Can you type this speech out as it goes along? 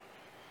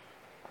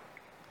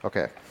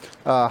Okay.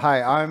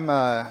 Hi,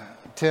 I'm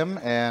Tim,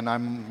 and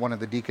I'm one of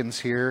the deacons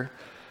here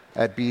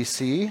at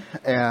BC.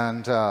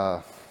 And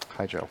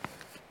hi, Joe.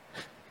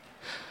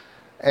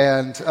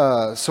 And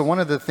so one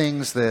of the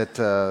things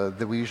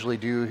that we usually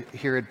do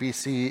here at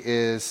BC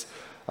is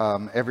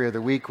every other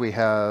week we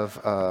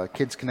have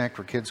Kids Connect,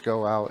 where kids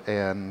go out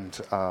and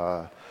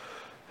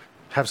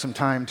have some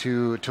time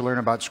to learn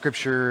about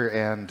Scripture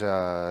and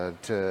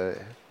to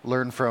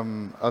learn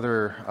from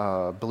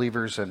other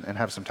believers and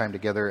have some time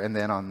together. And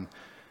then on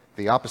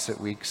the opposite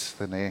weeks,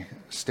 then they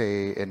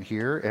stay in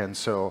here. And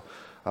so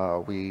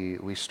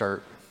we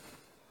start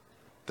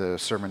the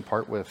sermon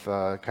part with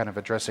kind of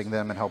addressing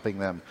them and helping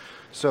them.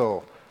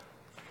 So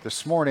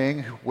this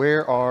morning,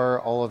 where are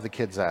all of the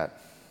kids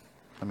at?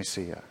 Let me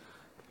see.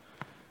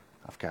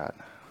 I've got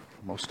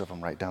most of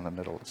them right down the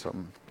middle. So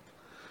I'm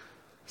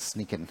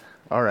sneaking.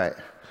 All right.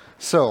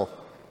 So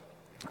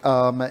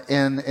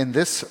in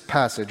this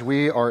passage,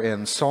 we are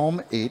in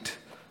Psalm 8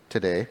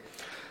 today.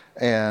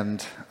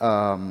 And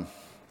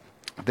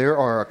there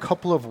are a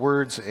couple of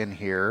words in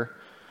here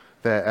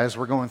that as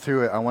we're going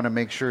through it, I want to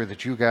make sure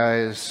that you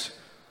guys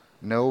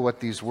know what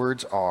these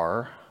words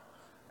are,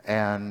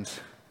 and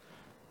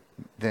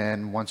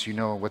then once you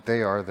know what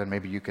they are, then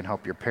maybe you can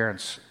help your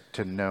parents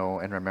to know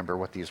and remember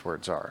what these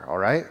words are. All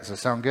right? Does that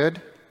sound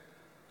good?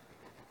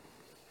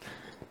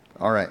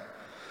 All right.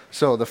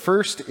 So the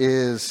first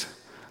is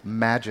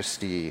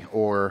majesty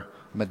or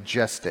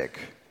majestic.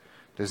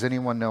 Does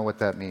anyone know what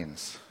that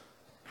means?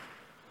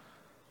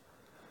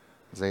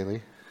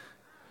 Zaylee?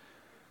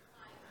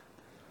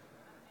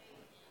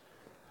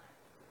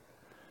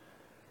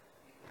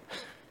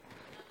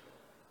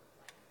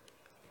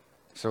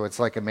 So it's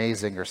like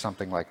amazing or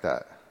something like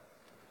that.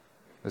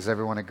 Does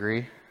everyone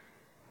agree?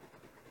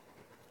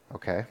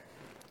 Okay.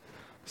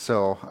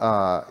 So,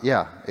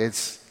 yeah,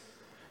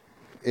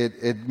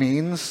 it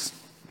means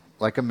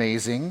like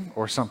amazing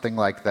or something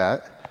like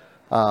that,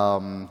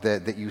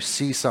 that you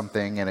see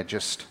something and it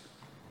just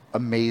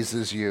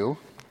amazes you.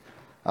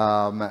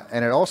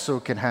 And it also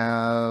can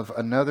have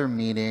another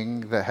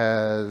meaning that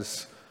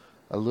has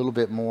a little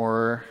bit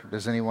more.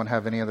 Does anyone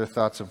have any other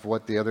thoughts of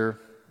what the other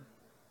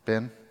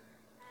been?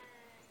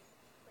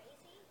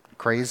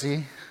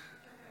 Crazy?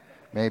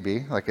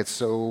 Maybe. Like it's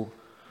so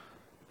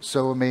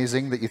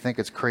amazing that you think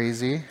it's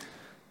crazy.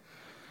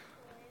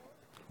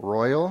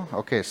 Royal?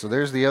 Okay, so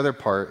there's the other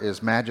part,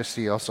 is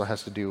majesty also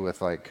has to do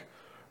with like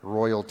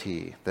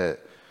royalty.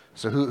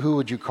 So who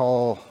would you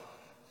call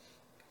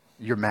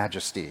your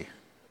majesty?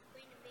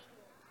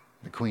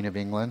 The Queen of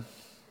England.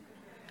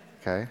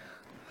 Okay.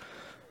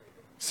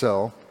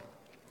 So,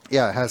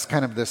 yeah, it has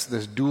kind of this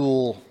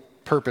dual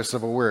purpose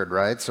of a word,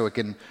 right? So it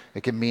can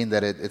mean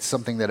that it's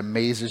something that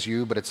amazes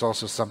you, but it's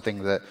also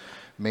something that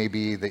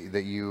maybe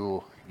that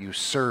you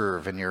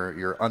serve and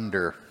you're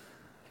under.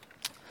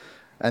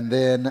 And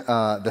then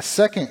the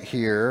second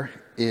here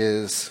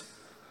is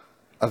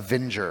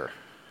avenger.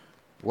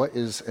 What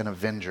is an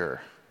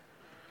avenger?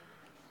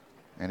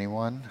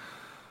 Anyone?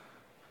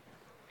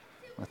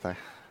 With a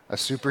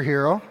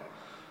superhero?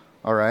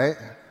 All right.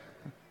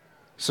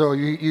 So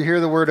you hear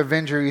the word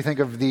avenger, you think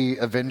of the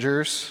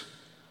Avengers,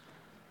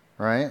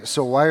 right?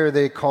 So why are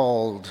they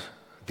called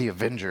the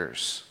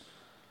Avengers?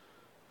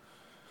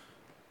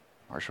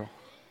 Marshall?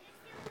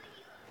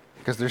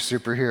 Because they're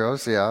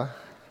superheroes, yeah.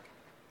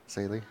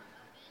 Saley?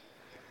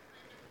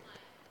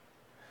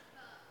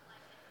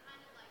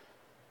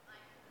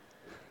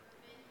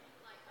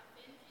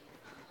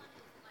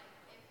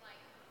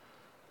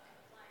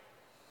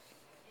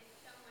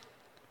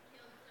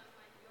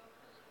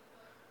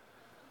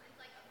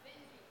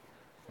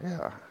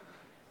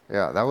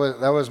 Yeah,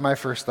 that was my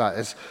first thought.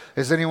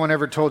 Has anyone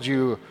ever told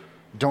you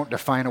don't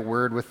define a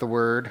word with the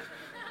word?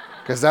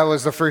 Because that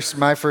was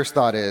my first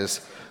thought is,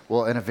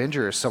 well, an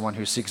avenger is someone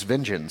who seeks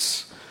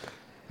vengeance.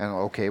 And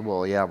okay,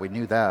 well, yeah, we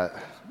knew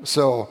that.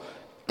 So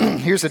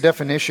here's a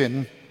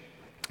definition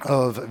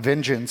of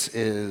vengeance: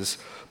 is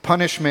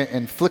punishment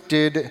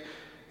inflicted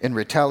in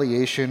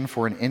retaliation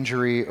for an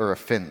injury or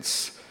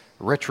offense,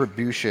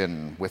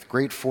 retribution with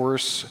great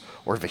force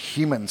or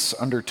vehemence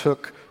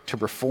undertook to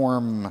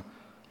perform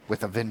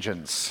with a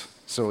vengeance.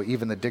 So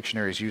even the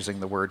dictionary is using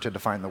the word to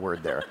define the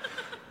word there.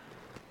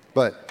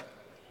 But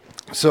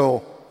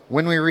so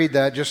when we read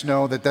that, just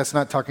know that that's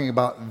not talking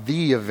about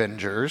the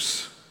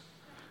Avengers,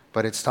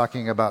 but it's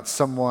talking about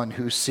someone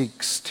who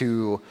seeks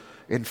to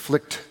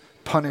inflict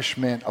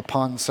punishment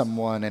upon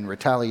someone in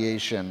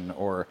retaliation,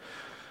 or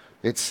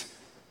it's,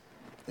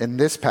 in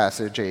this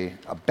passage, a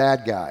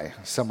bad guy,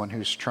 someone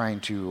who's trying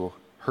to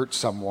hurt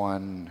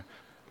someone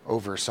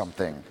over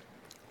something.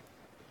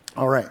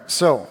 All right,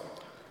 so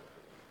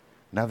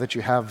now that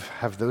you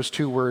have those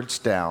two words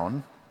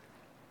down,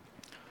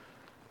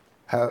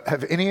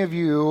 have any of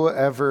you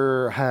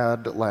ever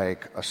had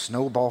like a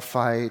snowball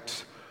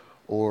fight,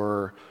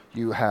 or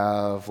you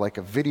have like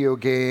a video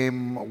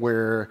game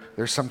where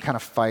there's some kind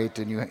of fight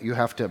and you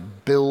have to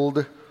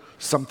build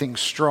something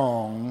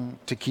strong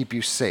to keep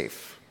you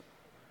safe,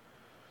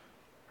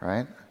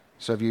 right?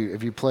 So have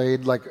you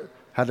played like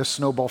had a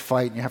snowball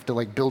fight and you have to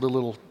like build a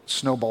little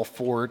snowball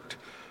fort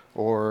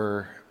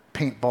or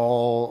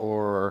paintball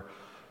or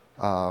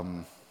I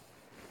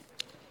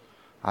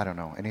don't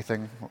know,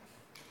 anything,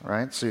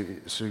 right? So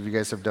you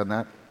guys have done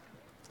that.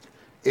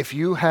 If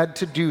you had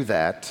to do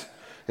that,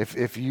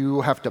 if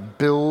you have to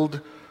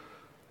build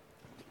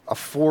a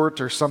fort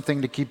or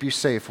something to keep you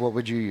safe, what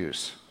would you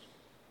use?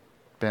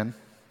 Ben?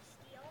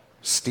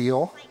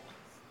 Steel?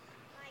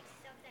 Like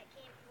stuff that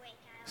can't break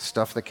out.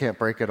 Stuff that can't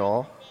break at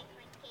all? Like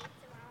tapes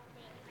around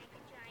it, like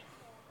a giant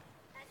hole.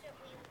 That's what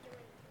we were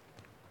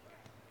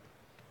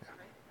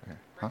doing.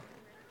 Huh?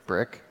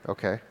 Brick?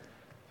 Okay.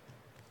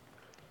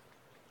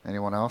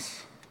 Anyone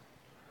else?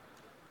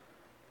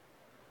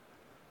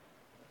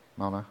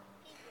 Mona?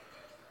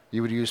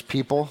 You would use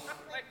people?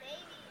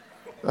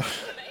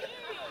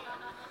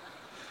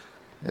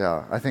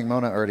 Yeah, I think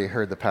Mona already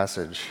heard the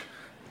passage.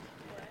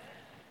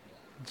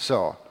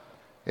 So,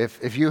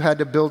 if you had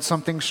to build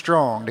something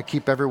strong to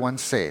keep everyone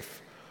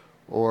safe,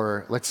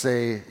 or let's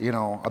say,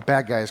 a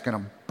bad guy is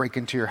going to break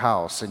into your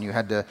house and you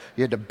had to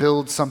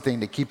build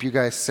something to keep you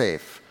guys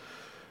safe,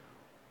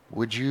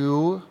 would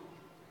you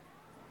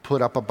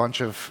put up a bunch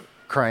of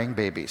crying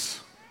babies?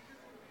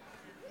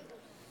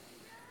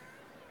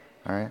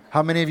 All right.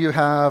 How many of you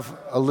have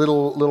a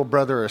little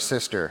brother or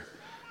sister?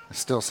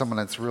 Still someone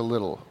that's real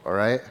little, all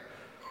right?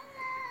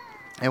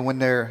 And when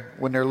they're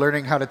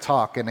learning how to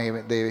talk and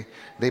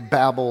they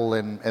babble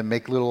and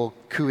make little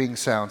cooing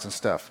sounds and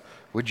stuff,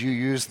 would you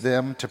use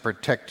them to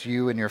protect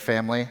you and your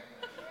family?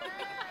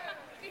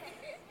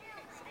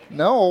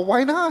 No,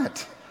 why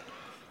not?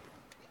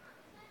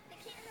 They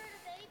can't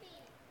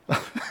hurt a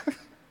baby.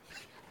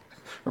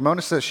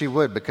 Ramona says she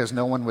would because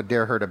no one would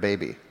dare hurt a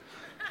baby.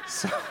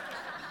 So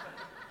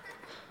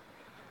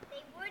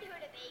They would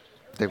hurt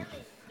a baby.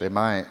 they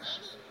might.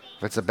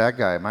 If it's a bad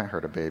guy, it might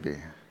hurt a baby.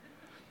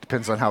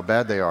 Depends on how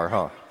bad they are, huh?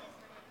 I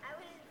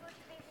wouldn't put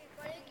the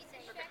baby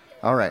in front of you.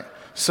 All right.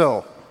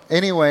 So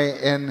anyway,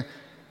 and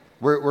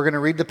we're going to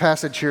read the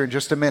passage here in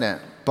just a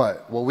minute.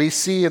 But what we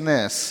see in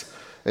this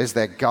is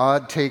that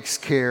God takes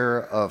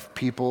care of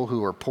people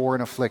who are poor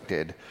and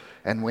afflicted.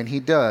 And when he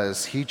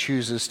does, he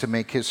chooses to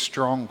make his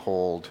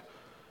stronghold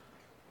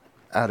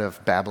out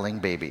of babbling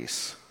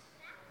babies.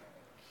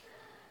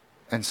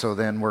 And so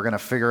then we're going to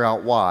figure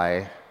out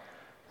why.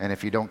 And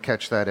if you don't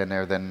catch that in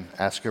there, then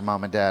ask your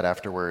mom and dad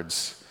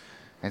afterwards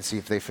and see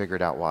if they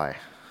figured out why.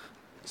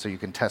 So you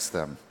can test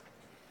them.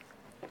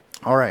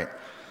 All right.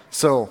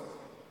 So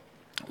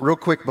real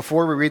quick,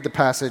 before we read the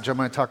passage, I'm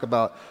going to talk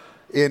about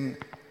when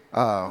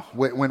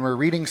we're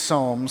reading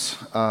Psalms,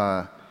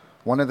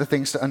 one of the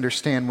things to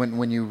understand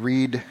when you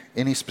read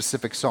any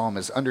specific psalm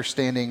is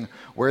understanding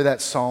where that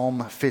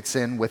psalm fits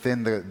in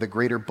within the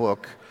greater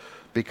book,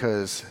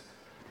 because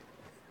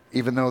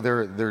even though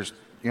there's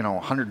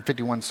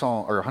 151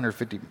 psalm or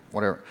 150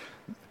 whatever,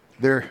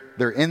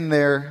 they're in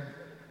there,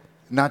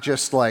 not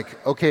just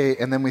like, okay,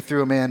 and then we threw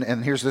them in,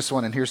 and here's this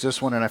one, and here's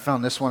this one, and I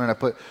found this one,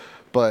 and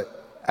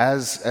but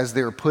as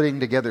they're putting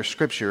together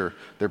Scripture,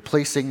 they're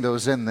placing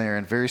those in there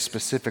in very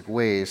specific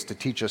ways to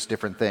teach us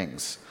different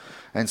things.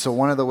 And so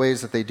one of the ways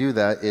that they do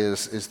that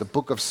is the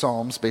book of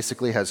Psalms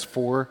basically has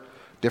 4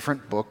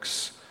 different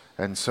books.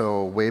 And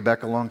so way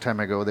back a long time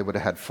ago, they would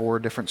have had 4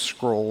 different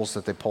scrolls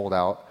that they pulled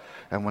out.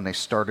 And when they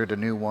started a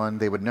new one,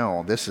 they would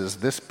know this is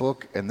this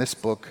book, and this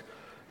book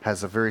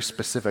has a very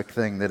specific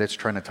thing that it's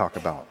trying to talk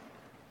about.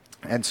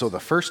 And so the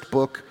first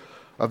book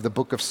of the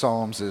book of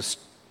Psalms is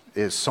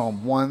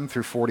Psalm 1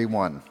 through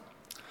 41.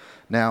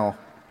 Now,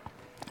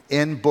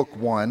 in book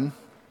 1,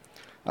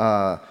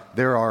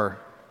 there are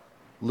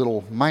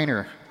little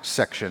minor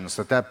sections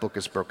that book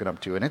is broken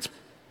up to, and it's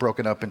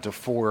broken up into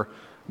 4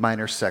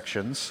 minor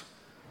sections.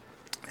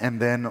 And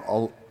then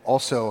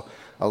also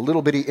a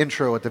little bitty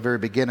intro at the very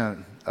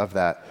beginning of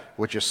that,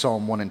 which is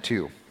Psalm 1 and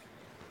 2.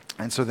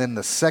 And so then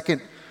the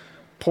second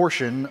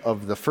portion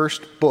of the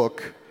first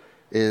book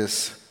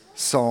is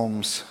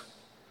Psalms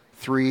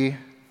 3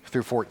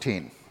 through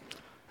 14.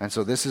 And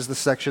so this is the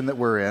section that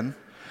we're in.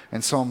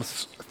 And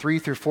Psalms 3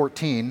 through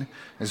 14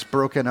 is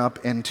broken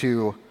up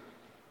into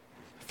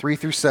 3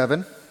 through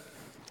 7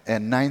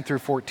 and 9 through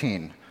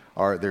 14.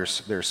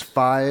 There's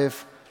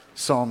 5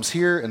 psalms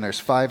here and there's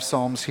 5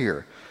 psalms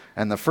here.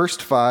 And the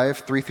first 5,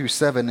 3 through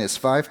 7, is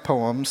 5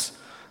 poems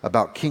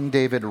about King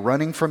David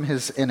running from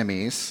his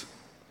enemies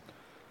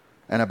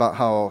and about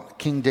how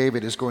King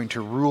David is going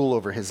to rule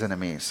over his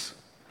enemies.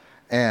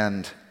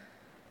 And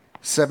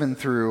 9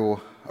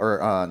 through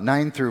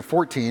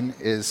 14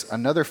 is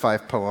another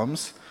 5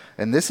 poems,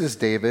 and this is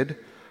David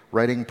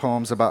writing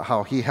poems about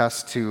how he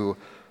has to,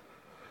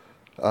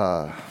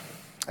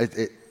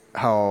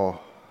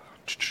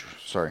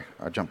 sorry,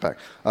 I jumped back.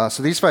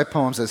 So these 5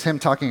 poems is him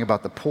talking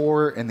about the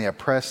poor and the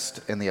oppressed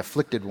and the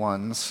afflicted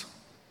ones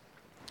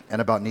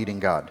and about needing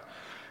God.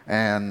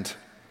 And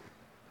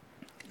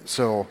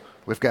so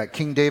we've got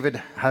King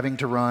David having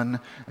to run,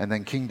 and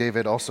then King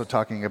David also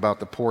talking about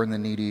the poor and the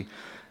needy.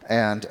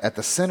 And at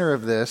the center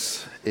of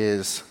this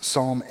is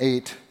Psalm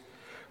 8,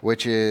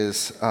 which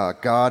is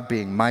God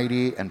being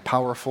mighty and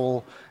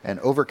powerful and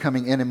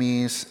overcoming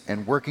enemies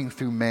and working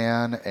through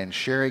man and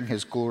sharing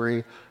his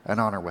glory and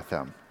honor with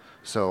them.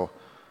 So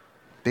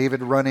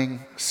David running,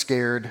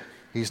 scared.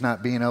 He's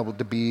not being able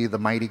to be the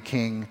mighty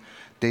king.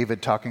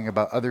 David talking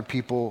about other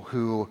people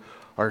who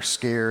are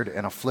scared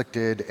and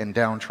afflicted and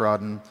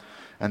downtrodden.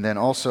 And then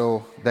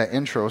also that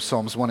intro,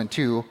 Psalms 1 and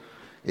 2,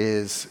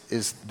 is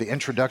the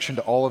introduction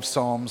to all of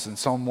Psalms. And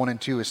Psalm 1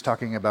 and 2 is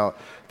talking about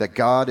that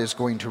God is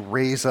going to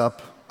raise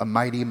up a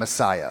mighty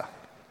Messiah.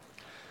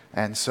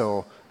 And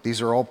so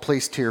these are all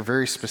placed here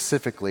very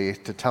specifically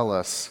to tell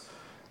us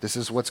this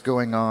is what's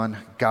going on.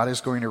 God is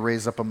going to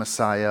raise up a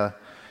Messiah.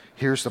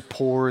 Here's the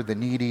poor, the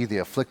needy, the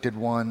afflicted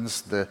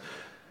ones.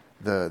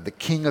 The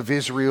king of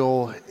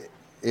Israel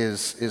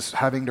is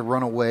having to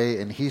run away,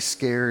 and he's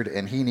scared,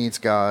 and he needs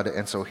God.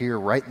 And so here,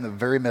 right in the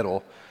very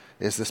middle,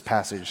 is this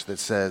passage that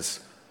says,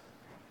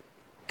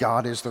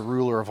 God is the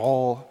ruler of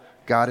all.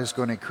 God is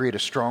going to create a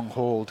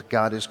stronghold.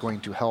 God is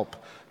going to help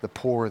the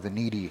poor, the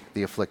needy,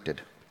 the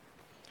afflicted.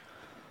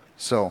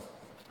 So,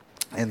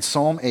 in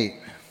Psalm 8,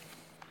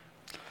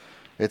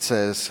 it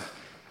says,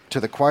 to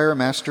the choir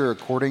master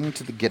according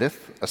to the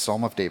Gittith, a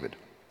psalm of David.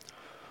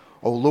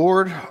 O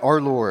Lord,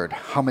 our Lord,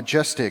 how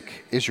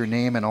majestic is your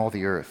name in all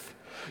the earth.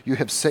 You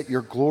have set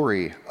your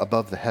glory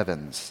above the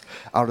heavens.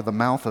 Out of the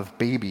mouth of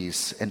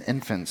babies and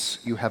infants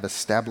you have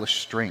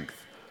established strength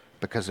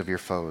because of your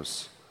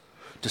foes,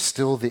 to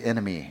still the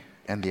enemy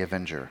and the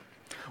avenger.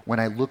 When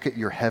I look at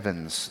your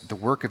heavens, the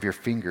work of your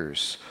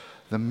fingers,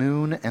 the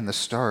moon and the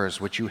stars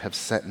which you have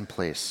set in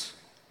place.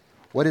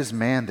 What is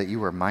man that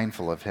you are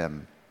mindful of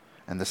him,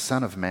 and the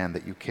son of man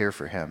that you care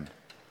for him?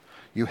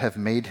 You have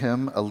made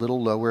him a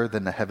little lower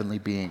than the heavenly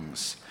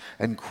beings,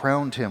 and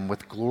crowned him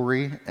with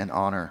glory and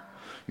honor.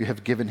 You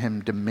have given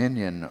him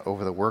dominion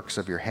over the works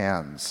of your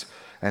hands,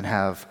 and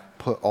have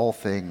put all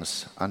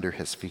things under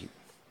his feet.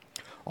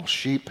 All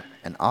sheep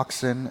and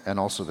oxen, and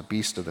also the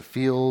beast of the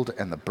field,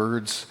 and the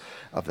birds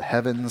of the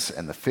heavens,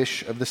 and the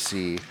fish of the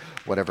sea,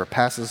 whatever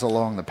passes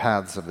along the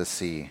paths of the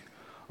sea.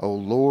 O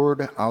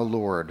Lord, our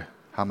Lord,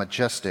 how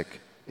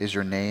majestic is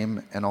your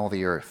name in all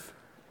the earth.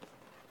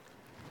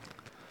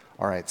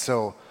 All right,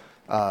 so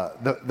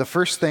the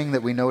first thing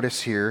that we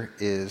notice here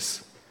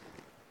is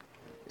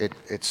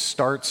it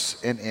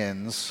starts and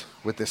ends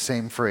with the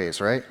same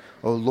phrase, right?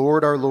 O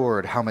Lord, our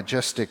Lord, how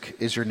majestic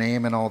is your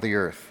name in all the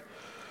earth.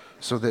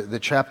 So the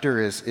chapter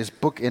is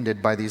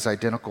bookended by these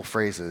identical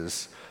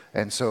phrases.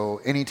 And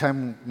so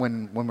anytime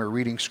when we're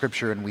reading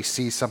scripture and we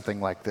see something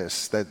like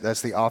this,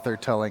 that's the author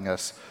telling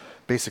us,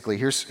 basically,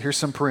 here's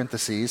some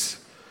parentheses,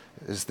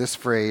 is this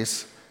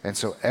phrase. And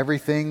so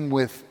everything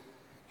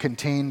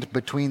contained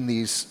between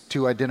these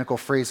two identical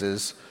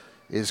phrases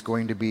is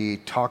going to be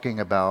talking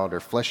about or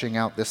fleshing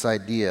out this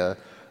idea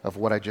of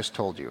what I just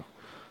told you.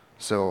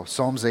 So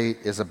Psalms 8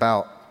 is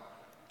about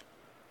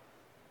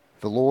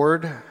the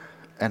Lord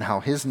and how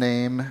his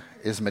name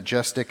is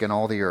majestic in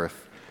all the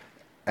earth.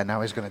 And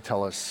now he's going to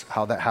tell us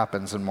how that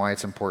happens and why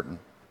it's important.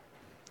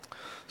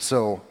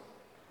 So,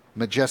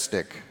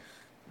 majestic,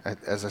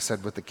 as I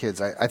said with the kids,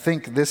 I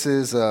think this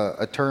is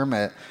a term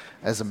that,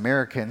 as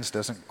Americans,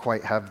 doesn't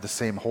quite have the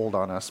same hold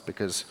on us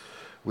because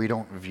we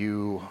don't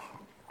view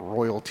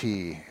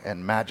royalty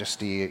and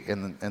majesty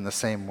in the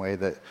same way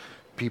that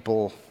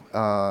people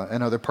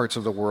in other parts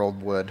of the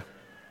world would.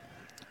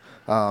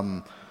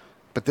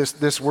 But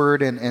this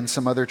word and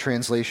some other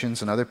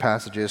translations and other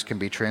passages can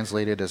be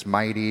translated as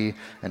mighty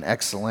and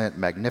excellent,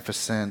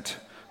 magnificent,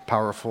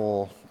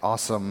 powerful,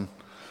 awesome.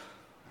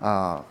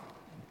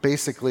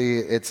 Basically,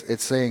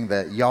 it's saying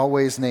that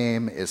Yahweh's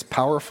name is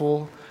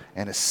powerful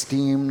and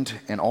esteemed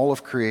in all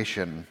of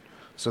creation.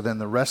 So then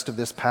the rest of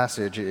this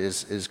passage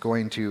is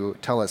going to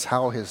tell us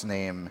how his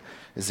name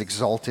is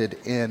exalted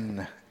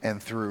in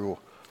and through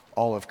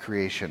all of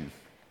creation.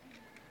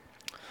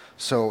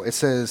 So it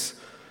says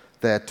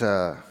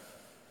that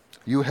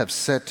you have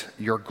set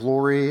your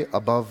glory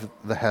above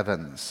the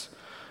heavens.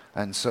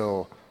 And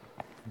so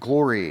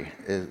glory,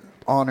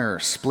 honor,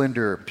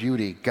 splendor,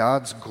 beauty,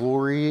 God's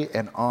glory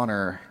and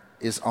honor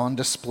is on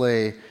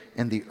display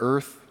in the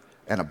earth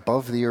and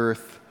above the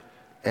earth,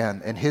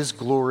 and his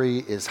glory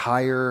is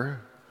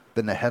higher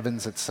than the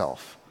heavens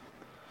itself.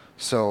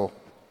 So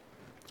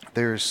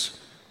there's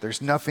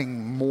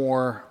nothing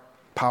more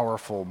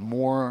powerful,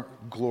 more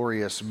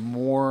glorious,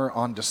 more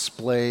on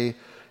display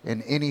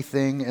in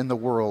anything in the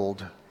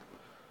world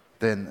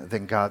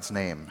than God's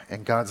name.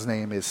 And God's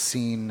name is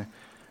seen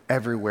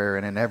everywhere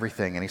and in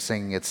everything. And he's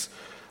saying it's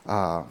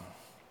above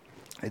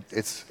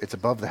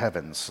the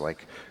heavens.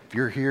 Like, if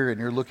you're here and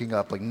you're looking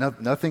up, like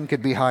nothing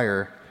could be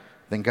higher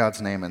than God's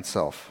name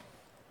itself.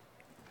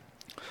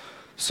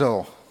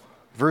 So,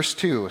 verse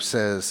 2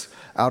 says,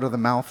 out of the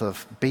mouth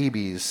of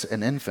babies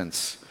and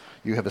infants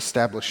you have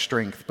established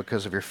strength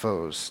because of your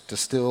foes, to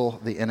still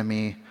the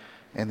enemy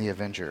and the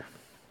avenger.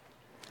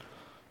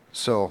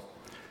 So,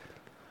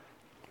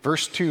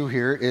 verse 2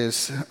 here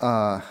is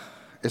the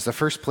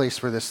first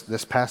place where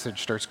this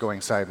passage starts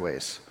going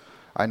sideways.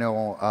 I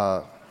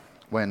know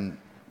when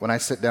I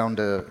sit down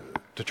to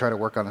to try to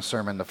work on a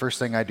sermon, the first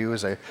thing I do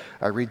is I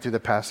read through the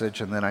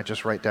passage and then I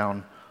just write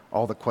down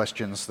all the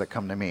questions that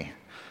come to me.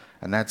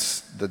 And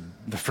that's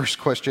the first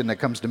question that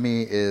comes to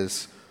me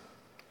is,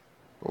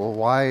 well,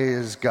 why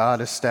is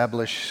God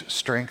establish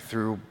strength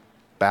through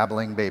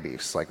babbling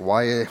babies? Like,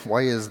 why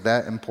is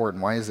that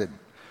important? Why is it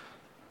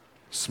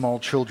small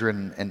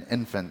children and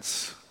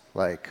infants?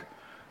 Like,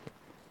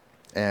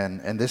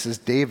 and this is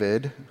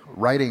David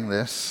writing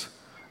this,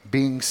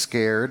 being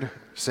scared,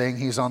 saying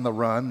he's on the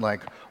run.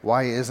 Like,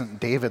 why isn't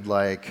David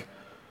like,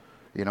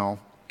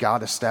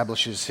 God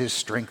establishes his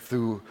strength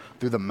through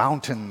the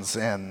mountains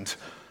and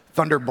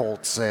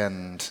thunderbolts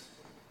and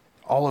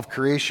all of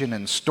creation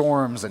and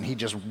storms, and he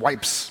just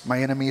wipes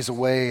my enemies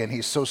away, and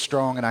he's so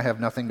strong and I have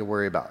nothing to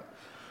worry about.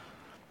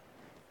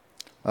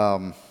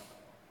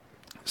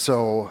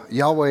 So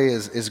Yahweh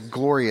is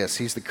glorious.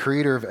 He's the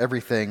creator of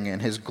everything,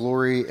 and his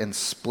glory and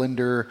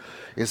splendor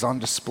is on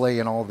display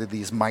in all of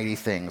these mighty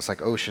things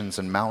like oceans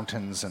and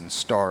mountains and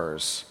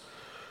stars.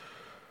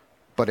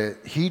 But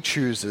he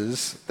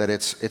chooses that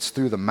it's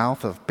through the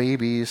mouth of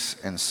babies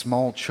and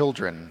small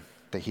children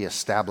that he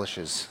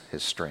establishes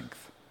his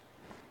strength.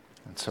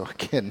 And so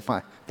again,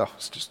 my thought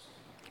was just,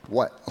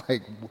 what?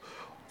 Like,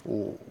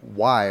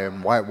 why?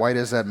 And why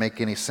does that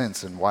make any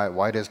sense? And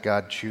why does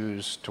God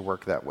choose to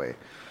work that way?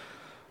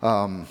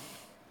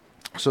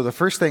 So the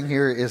first thing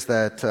here is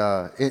that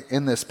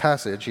in this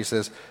passage, he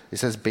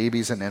says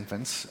babies and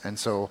infants. And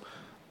so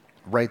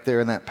right there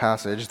in that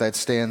passage, that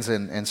stands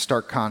in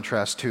stark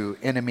contrast to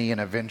enemy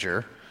and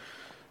avenger.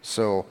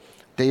 So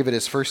David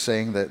is first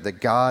saying that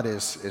God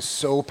is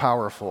so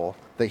powerful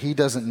that he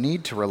doesn't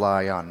need to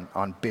rely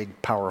on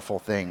big, powerful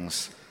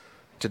things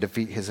to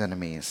defeat his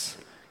enemies.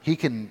 He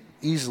can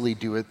easily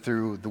do it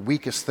through the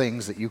weakest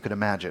things that you could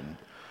imagine.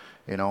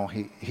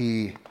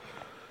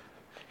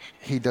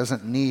 He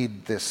doesn't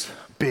need this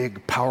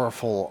big,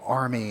 powerful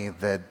army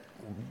that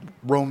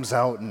roams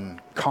out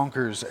and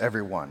conquers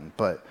everyone.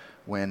 But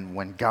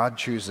when God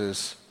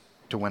chooses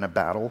to win a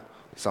battle,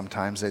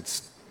 sometimes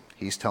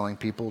he's telling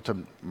people to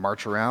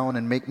march around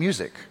and make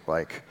music,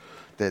 like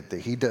that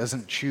he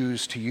doesn't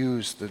choose to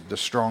use the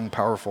strong,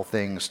 powerful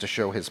things to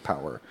show his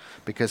power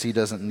because he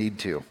doesn't need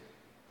to.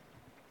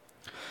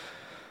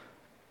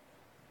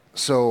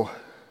 So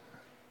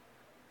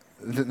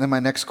then my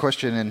next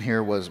question in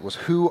here was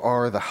who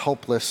are the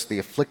helpless, the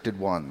afflicted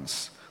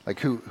ones?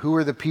 Like who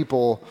are the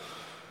people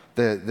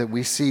that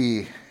we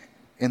see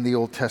in the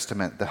Old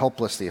Testament, the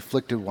helpless, the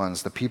afflicted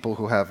ones, the people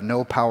who have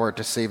no power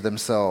to save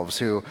themselves,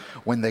 who,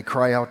 when they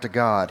cry out to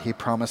God, he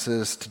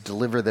promises to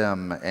deliver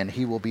them and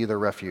he will be their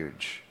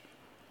refuge.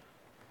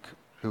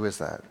 Who is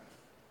that?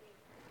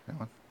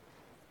 Anyone?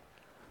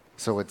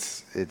 So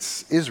it's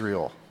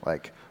Israel.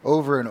 Like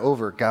over and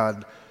over,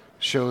 God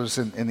shows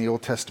in the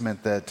Old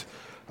Testament that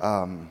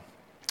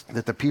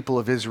the people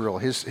of Israel,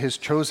 his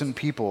chosen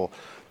people,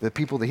 the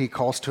people that he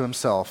calls to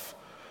himself,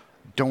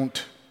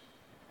 don't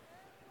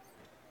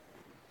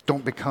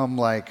become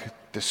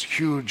like this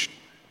huge,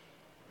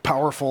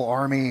 powerful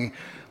army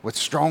with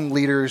strong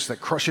leaders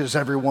that crushes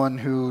everyone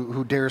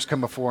who dares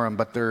come before him,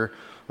 but they're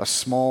a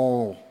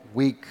small,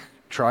 weak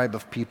tribe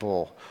of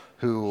people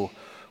who,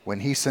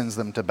 when he sends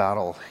them to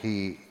battle,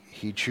 he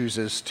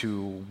chooses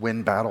to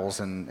win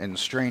battles in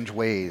strange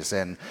ways.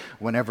 And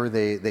whenever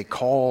they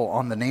call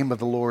on the name of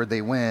the Lord,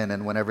 they win.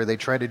 And whenever they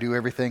try to do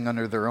everything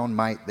under their own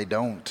might, they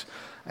don't.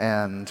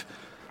 And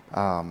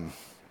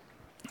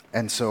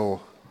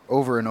so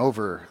over and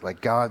over,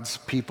 like God's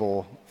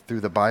people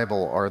through the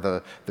Bible are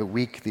the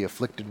weak, the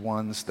afflicted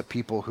ones, the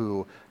people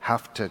who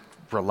have to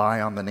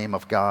rely on the name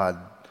of God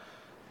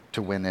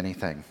to win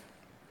anything.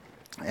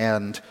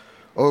 And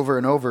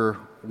over,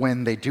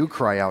 when they do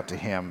cry out to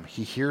him,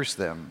 he hears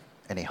them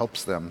and he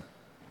helps them.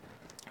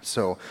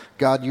 So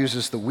God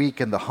uses the weak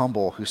and the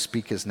humble who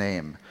speak his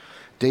name.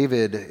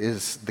 David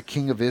is the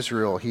king of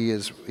Israel.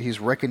 He's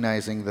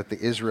recognizing that the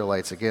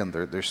Israelites, again,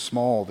 they're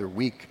small, they're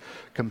weak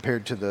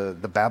compared to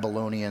the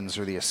Babylonians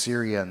or the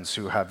Assyrians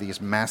who have these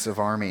massive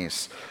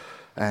armies.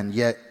 And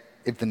yet,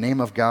 if the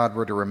name of God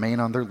were to remain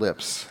on their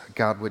lips,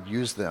 God would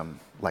use them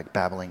like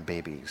babbling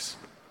babies.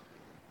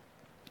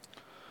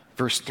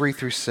 Verse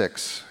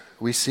 3-6,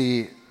 we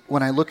see,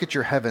 when I look at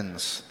your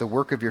heavens, the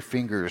work of your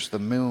fingers, the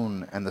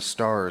moon and the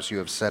stars you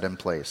have set in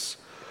place.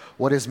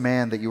 What is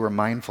man that you are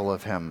mindful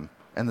of him,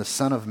 and the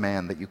Son of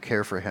Man that you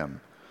care for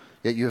him?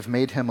 Yet you have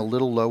made him a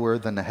little lower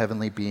than the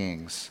heavenly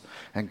beings,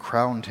 and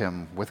crowned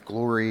him with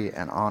glory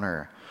and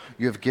honor.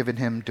 You have given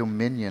him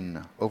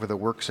dominion over the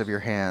works of your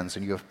hands,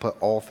 and you have put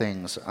all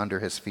things under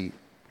his feet.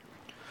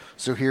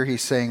 So here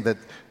he's saying that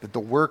the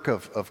work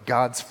of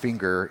God's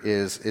finger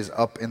is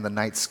up in the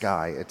night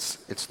sky.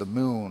 It's the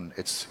moon,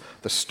 it's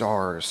the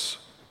stars.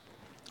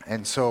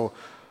 And so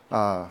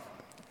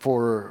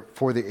for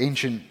the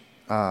ancient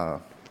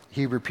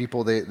Hebrew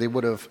people, they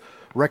would have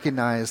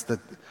recognized that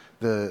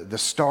the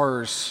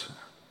stars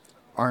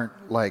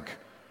aren't like,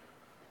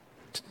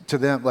 to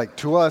them, like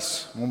to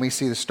us, when we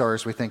see the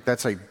stars, we think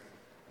that's a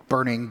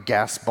burning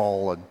gas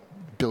ball a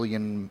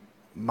billion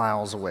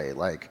miles away.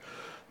 Like,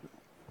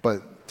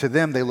 But to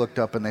them, they looked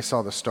up and they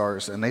saw the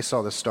stars, and they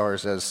saw the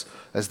stars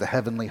as the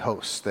heavenly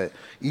hosts, that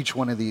each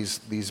one of these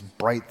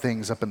bright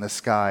things up in the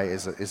sky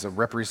is a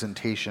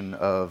representation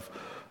of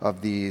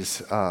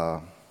these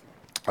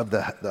of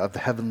the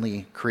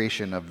heavenly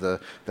creation, of the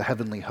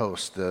heavenly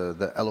host,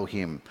 the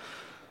Elohim.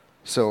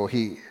 So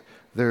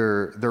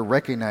they're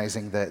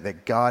recognizing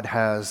that God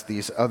has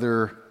these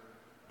other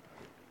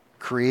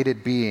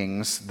created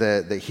beings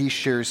that he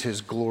shares his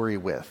glory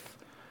with.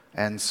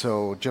 And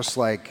so just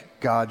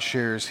like God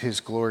shares his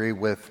glory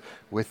with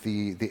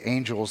the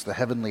angels, the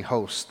heavenly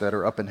hosts that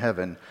are up in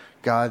heaven,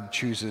 God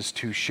chooses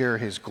to share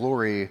his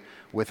glory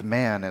with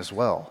man as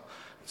well.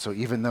 So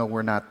even though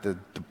we're not the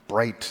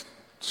bright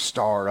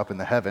star up in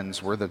the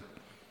heavens, we're the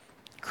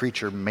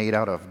creature made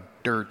out of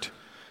dirt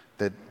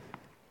that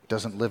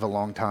doesn't live a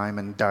long time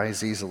and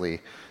dies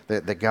easily,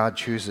 that God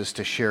chooses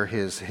to share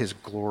his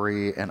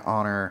glory and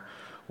honor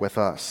with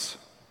us.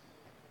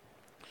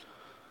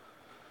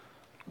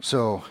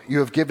 So you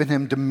have given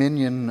him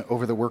dominion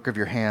over the work of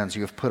your hands.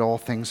 You have put all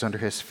things under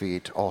his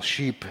feet, all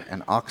sheep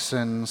and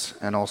oxen,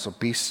 and also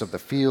beasts of the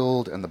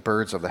field, and the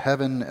birds of the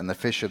heaven, and the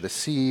fish of the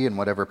sea, and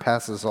whatever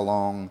passes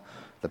along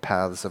the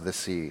paths of the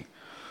sea.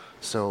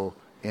 So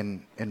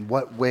in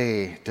what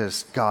way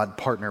does God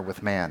partner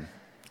with man?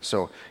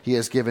 So he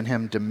has given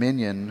him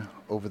dominion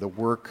over the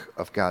work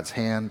of God's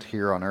hand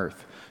here on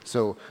earth.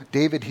 So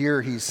David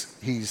here,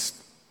 he's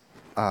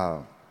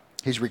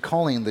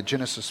recalling the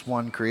Genesis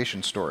 1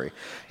 creation story.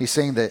 He's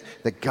saying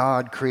that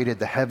God created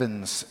the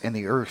heavens and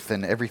the earth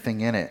and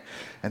everything in it.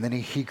 And then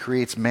he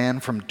creates man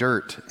from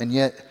dirt. And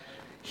yet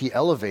he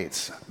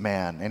elevates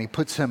man and he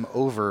puts him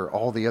over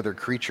all the other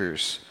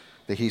creatures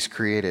that he's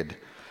created.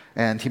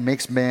 And he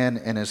makes man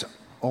in his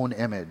own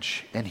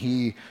image. And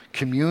he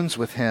communes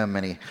with him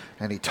and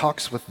he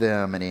talks with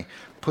them and he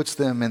puts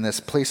them in this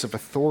place of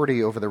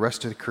authority over the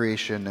rest of the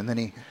creation. And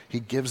then he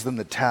gives them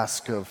the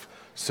task of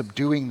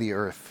subduing the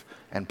earth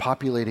and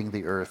populating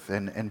the earth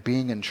and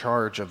being in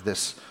charge of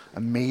this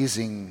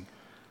amazing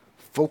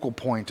focal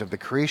point of the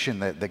creation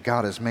that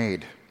God has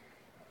made.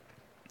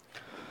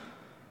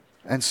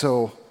 And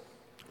so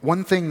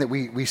one thing that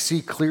we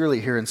see clearly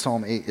here in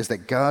Psalm 8 is that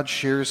God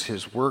shares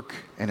his work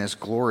and his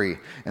glory,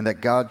 and that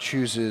God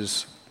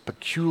chooses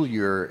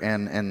peculiar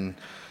and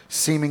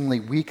seemingly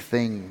weak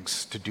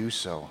things to do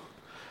so.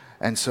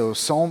 And so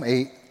Psalm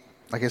 8,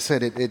 like I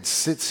said, it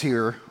sits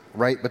here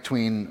right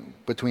between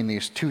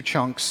these two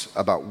chunks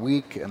about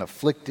weak and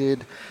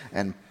afflicted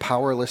and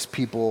powerless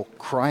people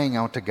crying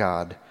out to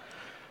God.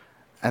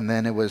 And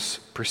then it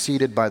was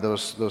preceded by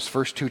those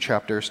first two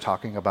chapters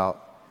talking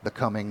about the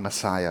coming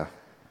Messiah.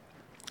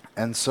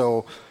 And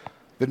so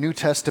the New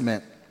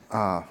Testament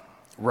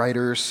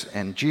writers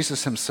and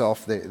Jesus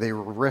himself, they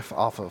riff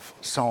off of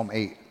Psalm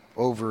 8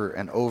 over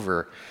and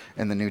over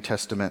in the New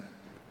Testament.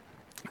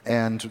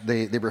 And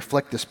they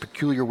reflect this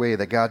peculiar way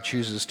that God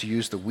chooses to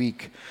use the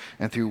weak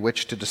and through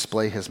which to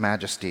display his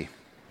majesty.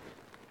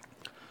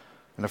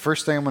 And the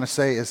first thing I'm going to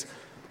say is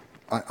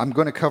I'm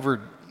going to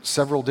cover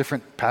several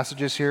different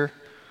passages here,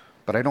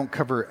 but I don't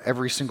cover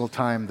every single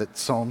time that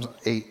Psalm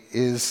 8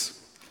 is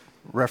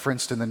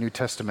referenced in the New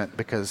Testament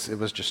because it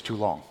was just too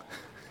long.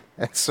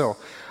 And so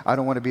I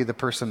don't want to be the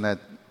person that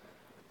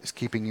is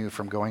keeping you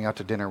from going out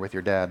to dinner with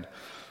your dad.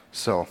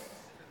 So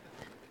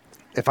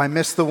if I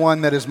miss the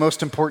one that is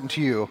most important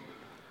to you,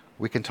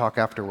 we can talk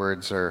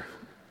afterwards or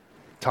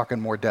talk in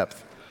more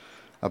depth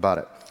about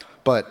it.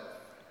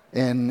 But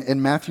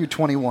in Matthew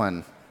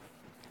 21,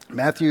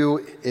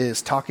 Matthew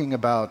is talking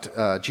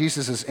about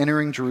Jesus is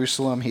entering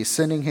Jerusalem. He's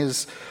sending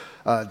his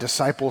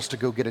disciples to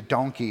go get a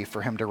donkey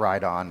for him to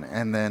ride on.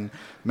 And then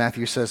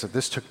Matthew says that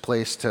this took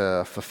place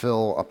to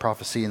fulfill a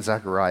prophecy in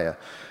Zechariah.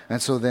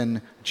 And so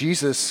then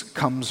Jesus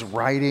comes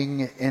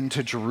riding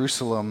into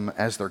Jerusalem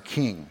as their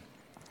king.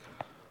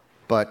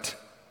 But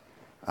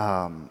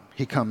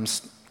he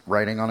comes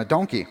riding on a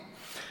donkey.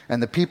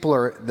 And the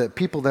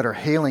people that are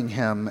hailing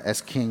him as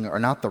king are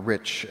not the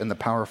rich and the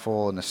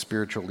powerful and the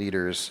spiritual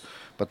leaders,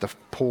 but the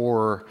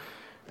poor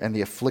and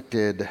the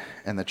afflicted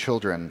and the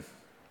children.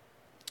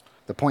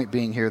 The point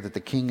being here that the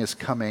king is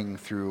coming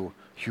through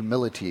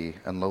humility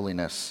and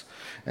lowliness.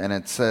 And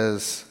it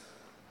says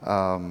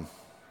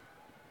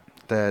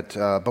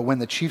but when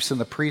the chiefs and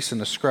the priests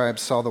and the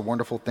scribes saw the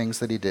wonderful things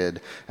that he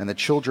did, and the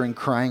children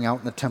crying out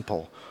in the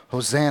temple,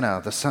 Hosanna,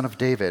 the Son of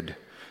David,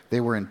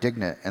 they were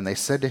indignant, and they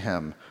said to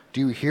him, do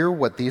you hear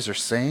what these are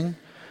saying?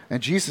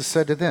 And Jesus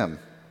said to them,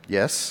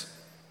 yes,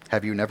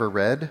 have you never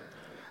read?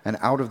 And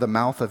out of the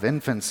mouth of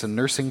infants and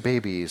nursing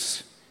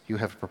babies you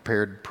have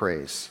prepared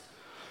praise.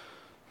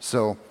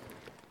 So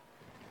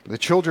the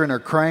children are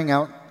crying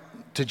out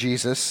to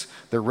Jesus.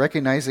 They're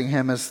recognizing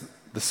him as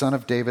the Son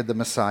of David, the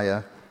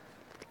Messiah.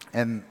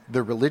 And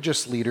the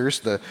religious leaders,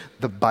 the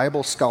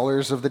Bible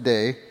scholars of the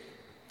day,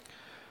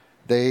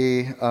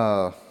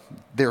 they're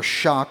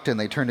shocked and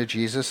they turn to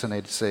Jesus and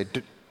they say,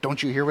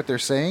 don't you hear what they're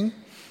saying?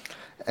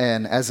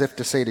 And as if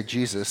to say to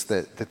Jesus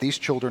that these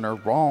children are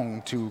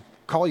wrong to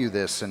call you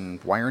this,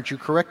 and why aren't you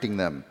correcting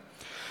them?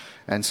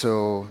 And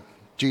so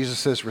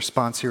Jesus'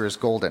 response here is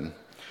golden.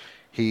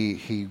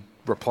 He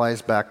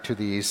replies back to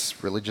these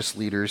religious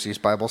leaders, these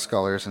Bible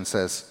scholars, and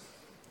says,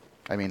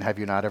 I mean, have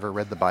you not ever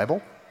read the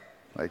Bible?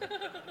 Like,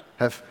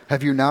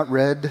 have you not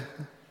read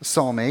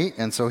Psalm 8?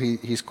 And so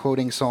he's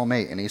quoting Psalm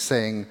 8, and he's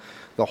saying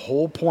the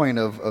whole point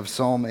of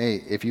Psalm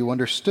 8, if you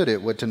understood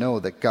it, would to know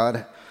that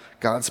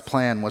God's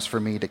plan was for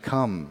me to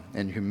come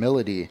in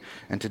humility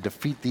and to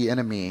defeat the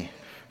enemy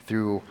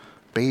through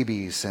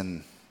babies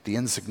and the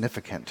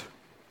insignificant.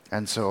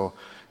 And so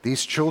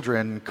these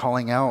children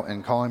calling out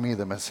and calling me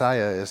the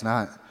Messiah is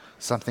not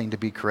something to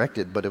be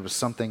corrected, but it was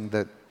something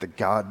that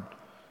God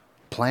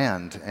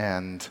planned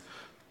and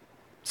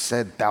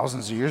said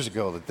thousands of years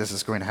ago that this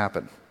is going to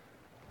happen.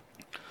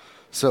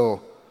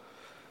 So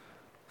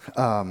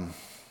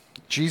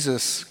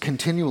Jesus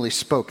continually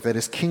spoke that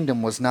his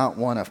kingdom was not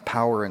one of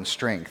power and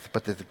strength,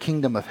 but that the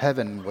kingdom of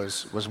heaven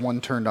was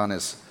one turned on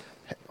its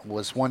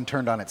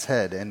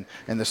head. And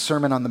in the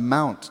Sermon on the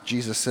Mount,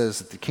 Jesus says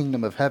that the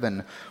kingdom of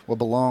heaven will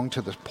belong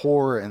to the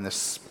poor and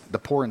the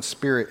poor in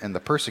spirit and the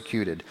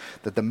persecuted,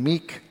 that the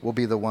meek will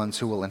be the ones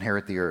who will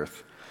inherit the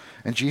earth.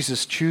 And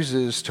Jesus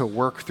chooses to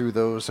work through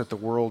those that the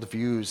world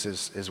views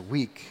as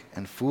weak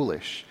and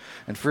foolish.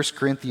 In 1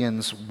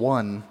 Corinthians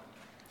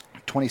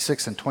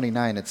 1:26 and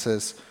 29, it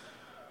says,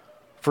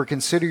 "For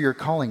consider your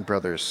calling,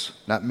 brothers.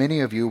 Not many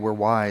of you were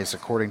wise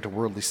according to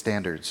worldly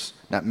standards.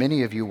 Not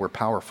many of you were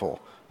powerful.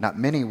 Not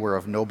many were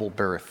of noble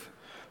birth.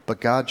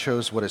 But God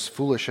chose what is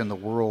foolish in the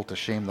world to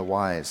shame the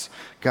wise.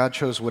 God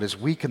chose what is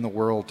weak in the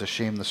world to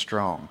shame the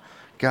strong.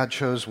 God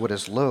chose what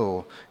is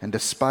low and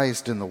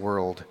despised in the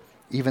world,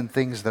 even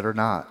things that are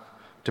not,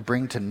 to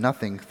bring to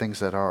nothing things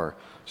that are,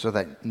 so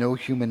that no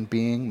human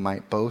being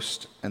might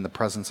boast in the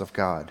presence of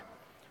God."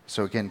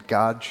 So again,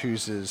 God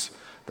chooses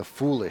the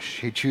foolish.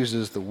 He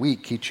chooses the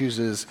weak. He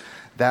chooses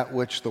that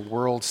which the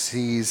world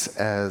sees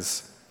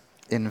as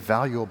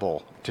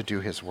invaluable to do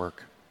his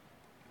work.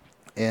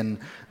 In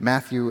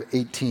Matthew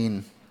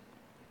 18,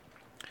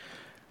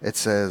 it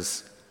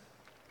says,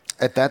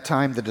 "At that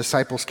time the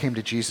disciples came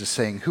to Jesus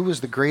saying, 'Who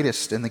is the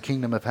greatest in the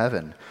kingdom of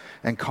heaven?'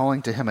 And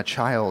calling to him a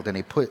child, and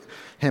he put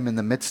him in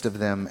the midst of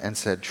them and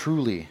said,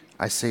 'Truly,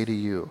 I say to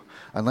you,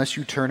 unless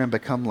you turn and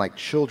become like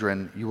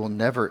children, you will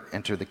never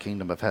enter the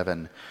kingdom of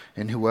heaven.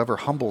 And whoever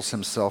humbles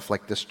himself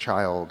like this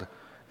child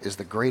is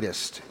the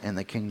greatest in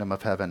the kingdom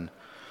of heaven.'"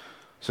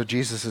 So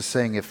Jesus is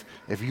saying,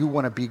 if you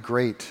want to be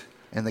great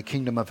in the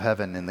kingdom of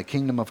heaven, in the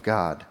kingdom of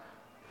God,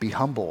 be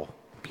humble,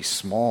 be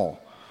small.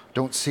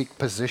 Don't seek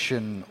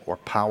position or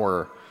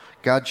power.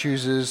 God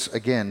chooses,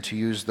 again, to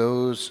use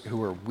those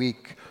who are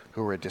weak,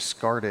 who are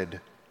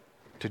discarded,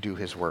 to do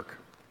his work.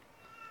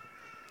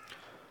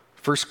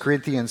 1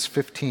 Corinthians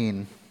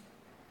 15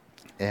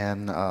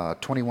 and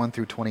 21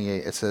 through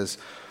 28, it says,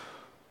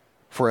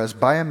 "For as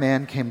by a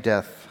man came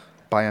death,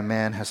 by a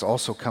man has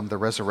also come the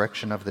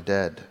resurrection of the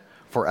dead.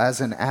 For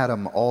as in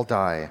Adam all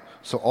die,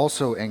 so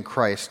also in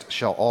Christ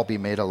shall all be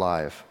made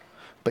alive,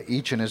 but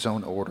each in his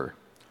own order.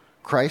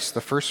 Christ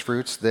the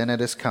firstfruits, then at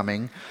his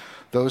coming,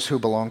 those who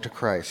belong to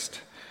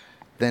Christ.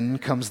 Then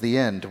comes the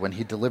end, when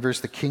he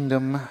delivers the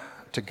kingdom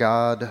to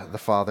God the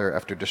Father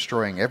after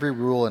destroying every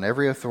rule and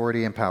every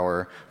authority and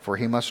power, for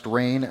he must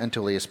reign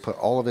until he has put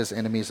all of his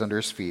enemies under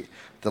his feet.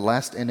 The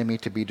last enemy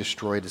to be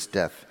destroyed is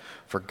death,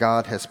 for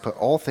God has put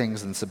all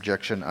things in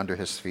subjection under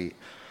his feet."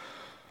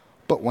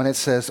 But when it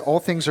says all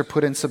things are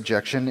put in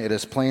subjection, it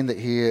is plain that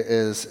he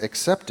is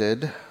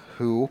accepted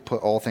who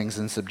put all things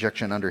in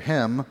subjection under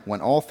him. When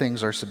all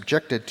things are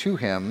subjected to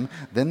him,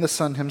 then the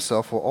Son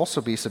himself will also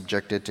be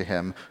subjected to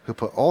him who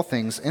put all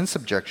things in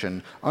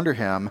subjection under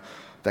him,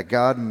 that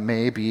God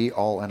may be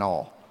all in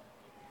all.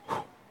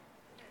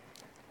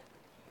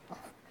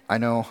 I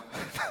know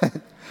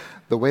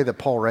the way that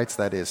Paul writes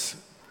that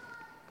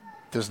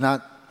does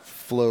not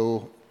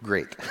flow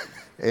great,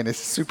 and it's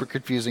super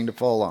confusing to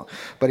follow along.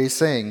 But he's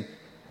saying,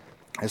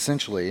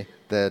 essentially,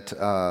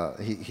 that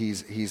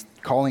he's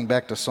calling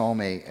back to Psalm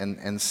 8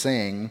 and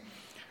saying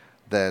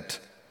that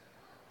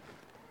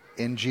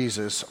in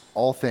Jesus,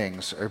 all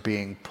things are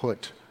being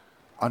put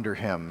under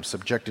him,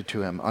 subjected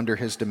to him, under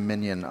his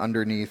dominion,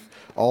 underneath.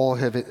 All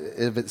of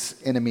its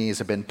enemies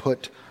have been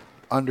put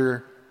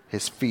under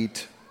his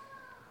feet.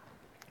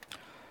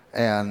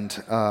 And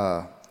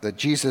that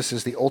Jesus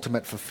is the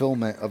ultimate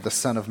fulfillment of the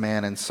Son of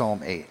Man in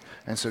Psalm 8.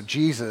 And so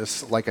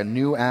Jesus, like a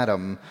new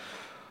Adam,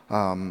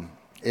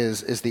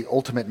 is the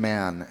ultimate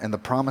man. And the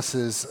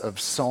promises of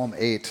Psalm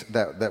 8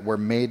 that were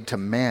made to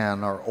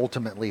man are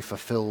ultimately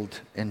fulfilled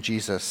in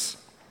Jesus.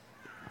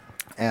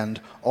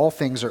 And all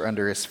things are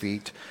under his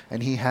feet,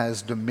 and he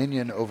has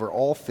dominion over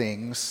all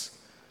things,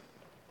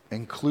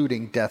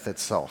 including death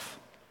itself.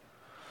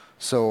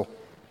 So,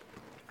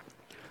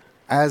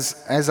 as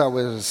I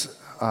was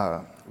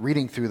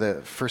reading through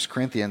the 1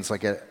 Corinthians,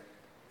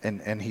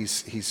 and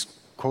he's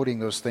quoting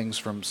those things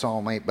from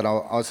Psalm 8, but I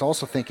was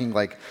also thinking,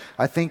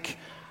 I think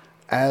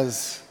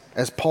as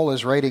Paul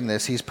is writing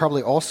this, he's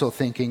probably also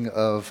thinking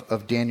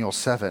of Daniel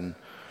 7,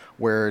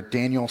 where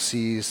Daniel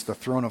sees the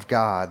throne of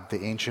God,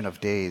 the Ancient of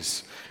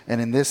Days.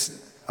 And in this,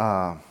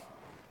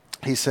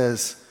 he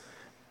says,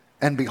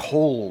 "And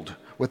behold,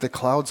 With the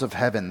clouds of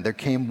heaven there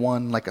came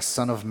one like a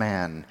son of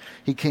man.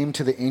 He came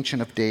to the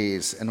Ancient of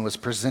Days and was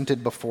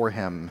presented before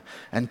him.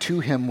 And to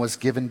him was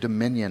given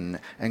dominion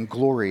and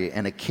glory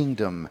and a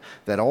kingdom,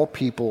 that all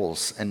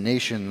peoples and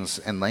nations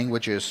and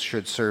languages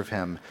should serve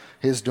him.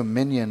 His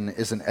dominion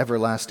is an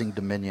everlasting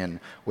dominion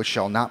which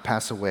shall not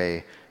pass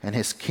away, and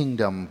his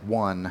kingdom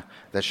one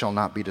that shall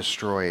not be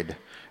destroyed.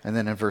 And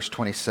then in verse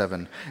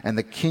 27, and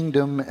the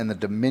kingdom and the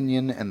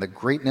dominion and the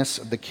greatness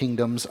of the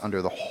kingdoms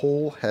under the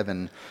whole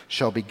heaven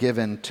shall be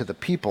given to the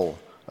people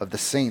of the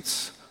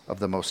saints of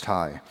the Most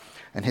High.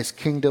 And his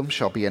kingdom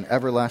shall be an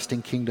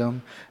everlasting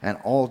kingdom, and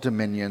all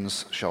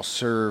dominions shall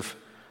serve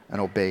and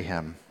obey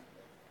him.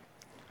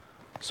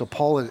 So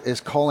Paul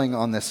is calling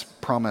on this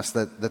promise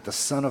that the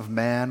Son of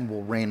Man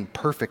will reign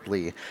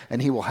perfectly,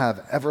 and he will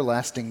have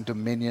everlasting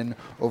dominion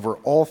over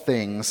all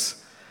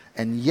things,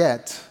 and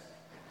yet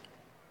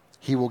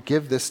he will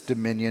give this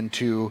dominion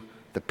to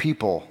the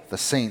people, the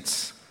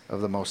saints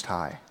of the Most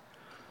High.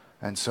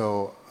 And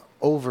so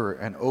over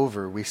and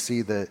over we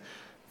see that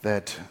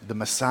the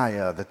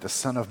Messiah, that the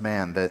Son of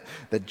Man,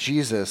 that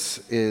Jesus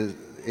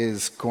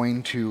is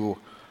going to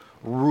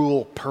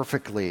rule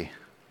perfectly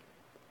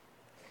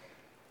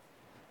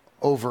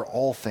over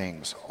all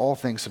things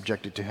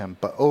subjected to him.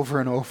 But over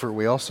and over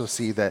we also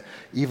see that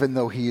even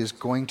though he is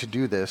going to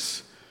do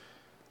this,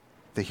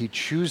 that he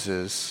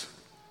chooses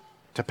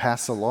to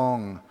pass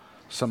along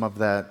some of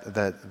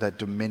that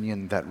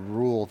dominion, that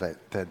rule,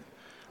 that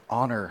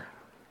honor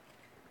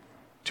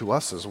to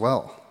us as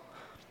well.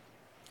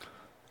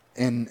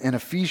 In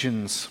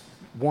Ephesians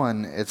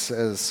 1, it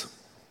says,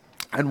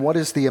 "And what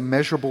is the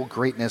immeasurable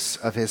greatness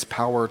of his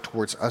power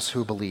towards us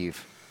who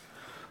believe?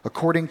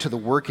 According to the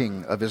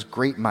working of his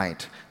great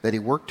might that he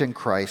worked in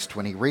Christ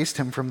when he raised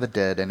him from the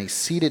dead and he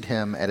seated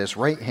him at his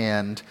right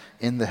hand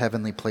in the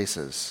heavenly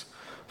places,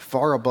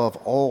 far above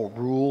all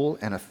rule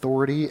and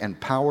authority and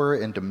power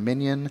and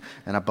dominion,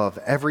 and above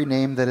every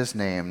name that is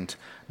named,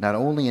 not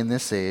only in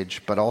this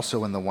age, but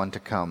also in the one to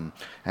come.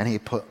 And he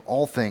put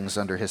all things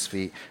under his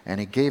feet, and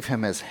he gave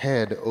him as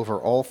head over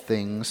all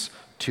things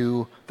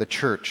to the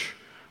church,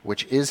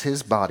 which is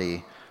his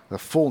body, the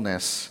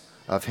fullness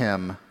of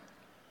him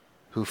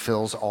who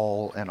fills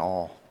all in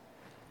all."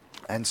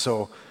 And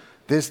so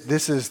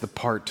this is the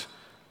part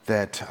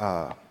that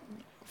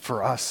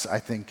for us, I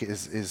think,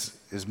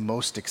 is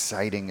most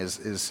exciting,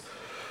 is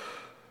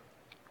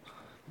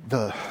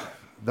the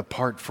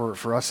part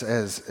for us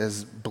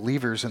as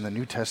believers in the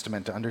New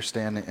Testament to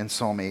understand in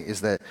Psalm 8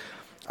 is that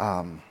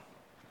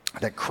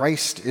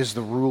Christ is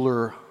the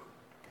ruler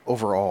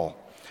over all,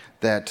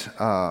 that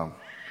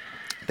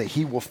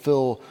he will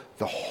fill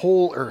the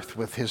whole earth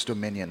with his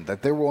dominion,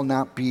 that there will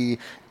not be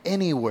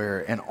anywhere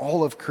in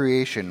all of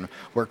creation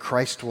where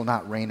Christ will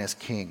not reign as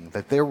king,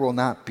 that there will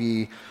not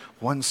be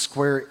 1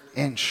 square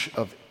inch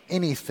of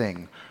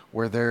anything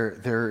where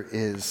there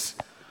is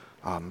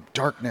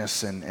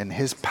darkness and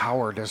his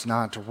power does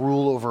not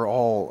rule over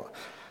all.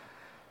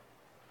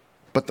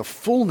 But the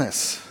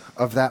fullness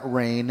of that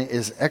reign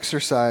is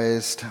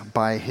exercised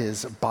by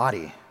his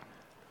body,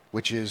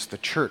 which is the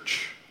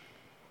church,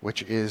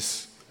 which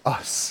is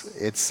us.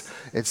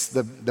 It's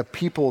the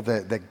people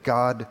that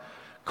God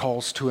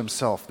calls to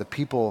himself, the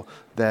people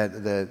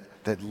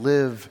that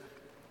live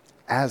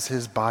as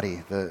his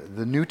body,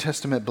 the New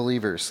Testament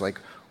believers. Like,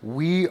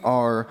 we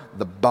are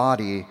the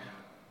body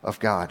of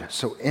God.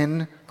 So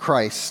in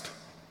Christ,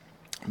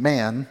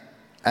 man,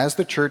 as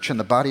the church and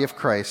the body of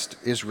Christ,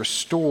 is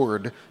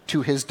restored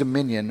to his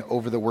dominion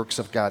over the works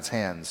of God's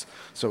hands.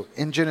 So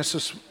in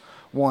Genesis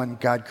 1,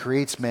 God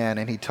creates man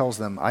and he tells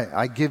them,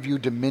 I give you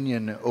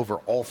dominion over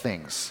all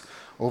things,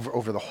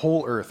 over the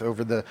whole earth,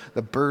 over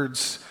the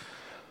birds,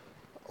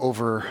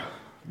 over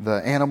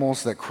the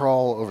animals that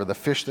crawl, over the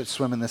fish that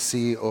swim in the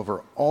sea,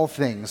 over all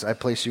things I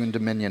place you in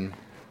dominion.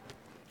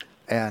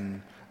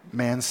 And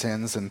man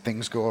sins and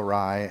things go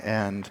awry,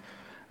 and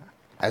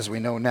as we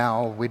know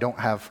now, we don't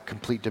have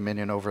complete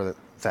dominion over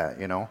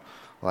that,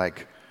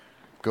 Like,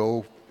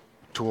 go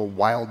to a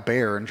wild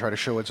bear and try to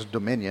show its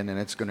dominion, and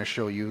it's going to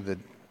show you that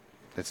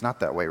it's not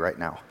that way right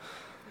now.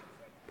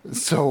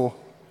 So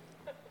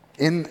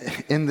in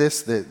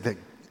this, that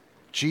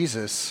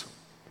Jesus,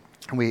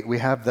 we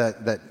have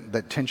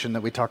that tension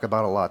that we talk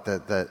about a lot,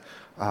 that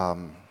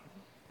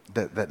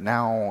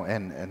now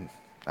and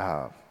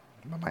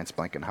my mind's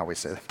blanking how we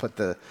say that, but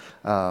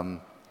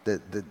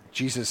that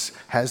Jesus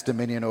has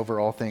dominion over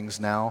all things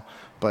now,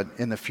 but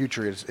in the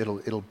future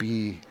it'll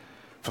be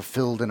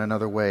fulfilled in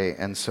another way.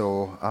 And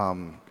so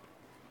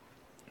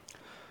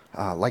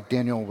like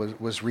Daniel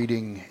was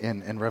reading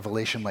in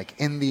Revelation, like,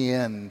 in the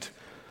end,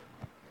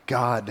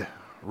 God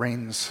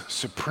reigns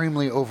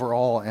supremely over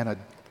all in a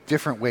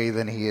different way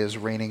than he is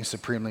reigning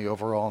supremely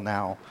over all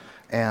now.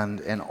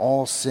 And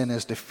all sin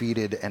is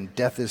defeated and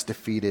death is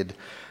defeated.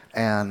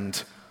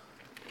 And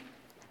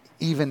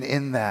even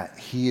in that,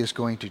 he is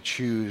going to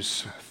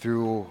choose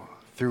through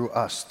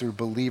us, through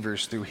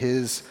believers, through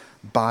his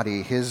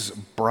body, his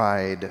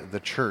bride, the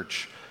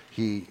church,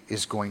 he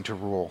is going to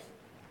rule.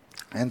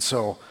 And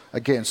so,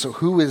 again,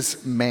 who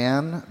is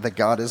man that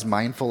God is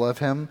mindful of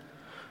him?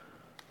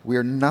 We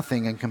are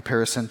nothing in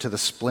comparison to the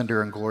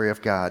splendor and glory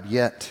of God,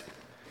 yet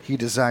he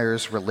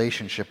desires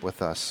relationship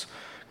with us.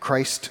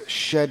 Christ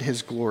shed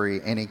his glory,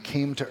 and he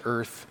came to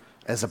earth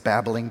as a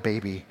babbling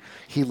baby.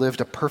 He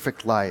lived a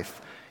perfect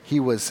life. He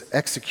was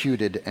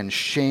executed and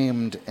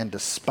shamed and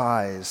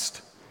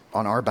despised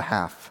on our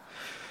behalf.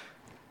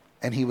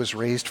 And he was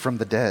raised from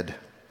the dead,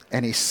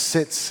 and he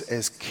sits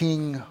as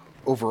king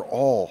over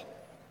all,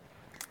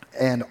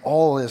 and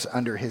all is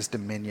under his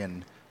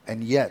dominion.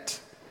 And yet,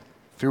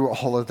 through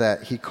all of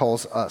that, he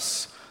calls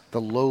us,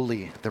 the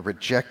lowly, the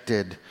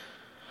rejected,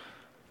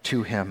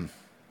 to him.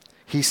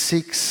 He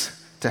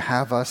seeks to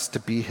have us to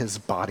be his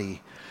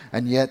body,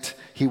 and yet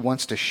he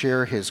wants to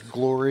share his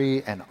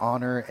glory and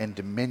honor and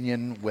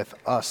dominion with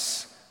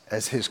us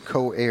as his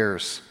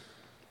co-heirs.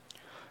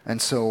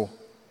 And so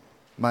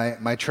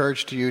my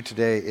charge to you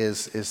today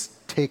is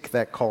take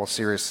that call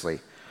seriously.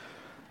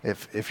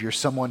 If you're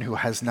someone who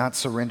has not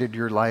surrendered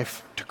your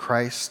life to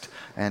Christ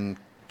and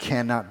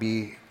cannot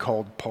be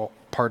called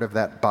part of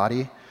that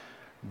body,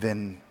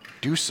 then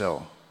do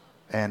so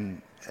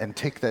and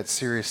take that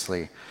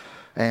seriously.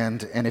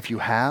 And if you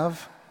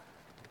have,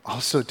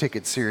 also take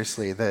it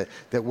seriously that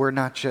we're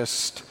not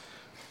just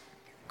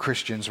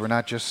Christians, we're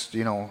not just,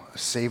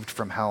 saved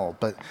from hell,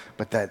 but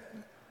that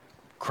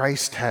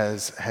Christ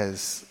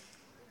has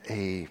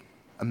a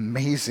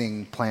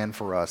amazing plan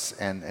for us,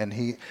 and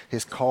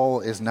his call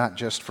is not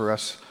just for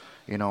us,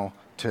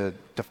 to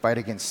fight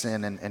against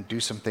sin and do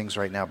some things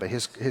right now, but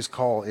his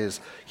call is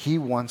he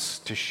wants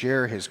to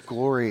share his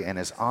glory and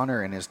his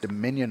honor and his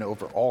dominion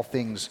over all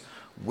things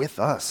with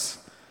us.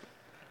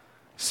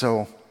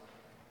 So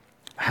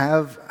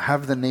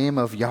have the name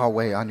of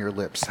Yahweh on your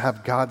lips.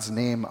 Have God's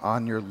name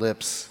on your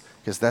lips,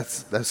 because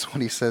that's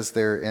what he says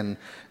there in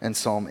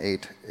Psalm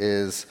 8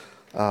 is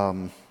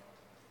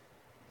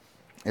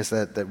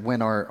that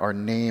when our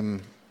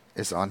name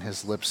is on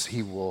his lips,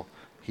 he will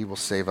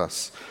save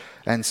us.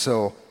 And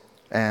so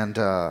and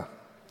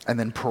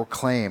then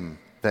proclaim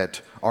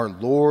that our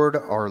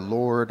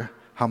Lord,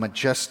 how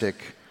majestic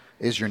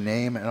is your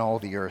name in all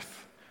the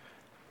earth.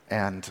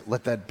 And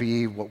let that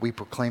be what we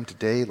proclaim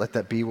today. Let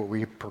that be what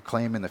we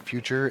proclaim in the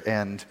future.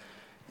 And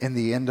in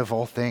the end of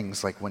all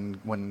things, like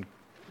when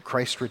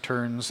Christ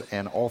returns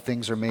and all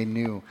things are made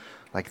new,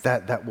 like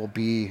that will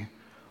be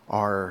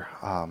our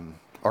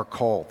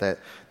call. That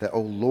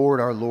oh Lord,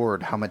 our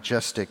Lord, how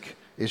majestic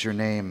is your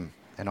name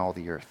in all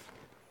the earth.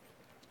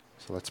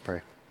 So let's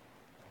pray.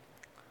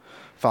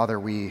 Father,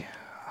 we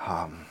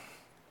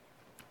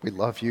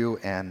love you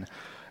and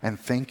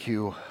thank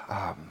you.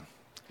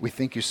 We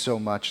thank you so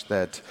much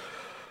that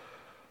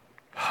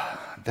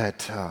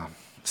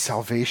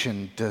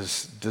salvation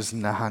does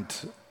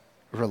not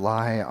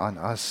rely on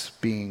us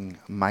being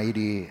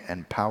mighty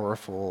and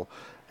powerful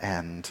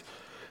and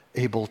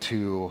able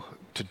to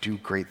do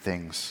great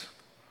things,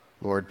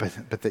 Lord,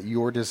 but that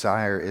your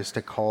desire is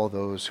to call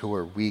those who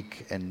are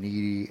weak and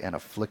needy and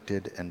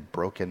afflicted and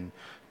broken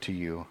to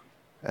you.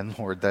 And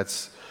Lord,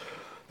 that's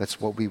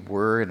what we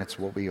were and it's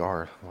what we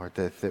are, Lord,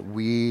 that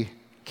we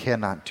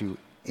cannot do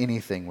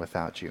anything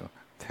without you.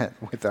 That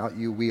without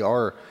you, we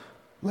are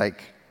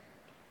like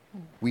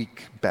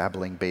weak,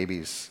 babbling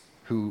babies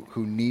who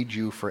need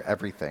you for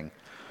everything.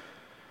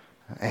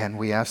 And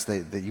we ask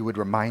that you would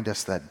remind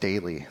us that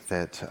daily,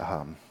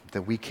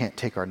 that we can't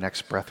take our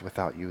next breath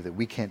without you, that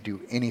we can't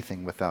do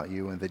anything without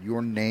you, and that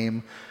your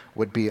name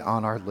would be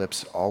on our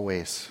lips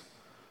always.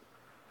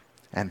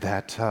 And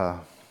that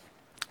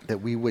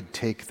we would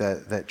take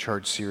that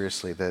charge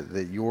seriously,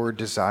 that your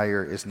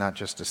desire is not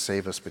just to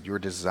save us, but your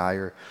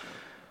desire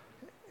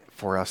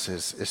for us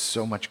is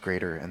so much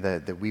greater, and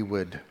that we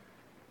would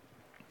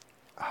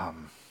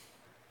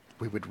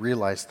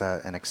realize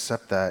that and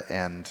accept that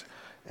and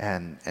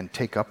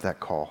take up that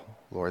call,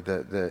 Lord.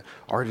 That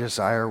our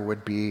desire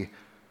would be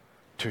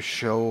to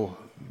show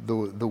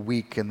the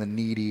weak and the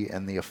needy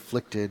and the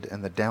afflicted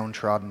and the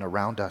downtrodden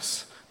around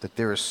us that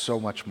there is so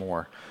much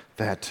more,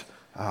 that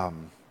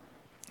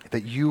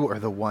you are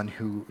the one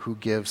who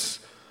gives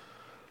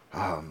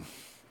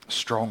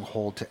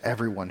stronghold to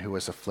everyone who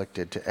is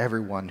afflicted, to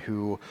everyone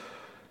who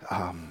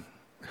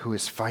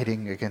is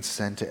fighting against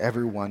sin, to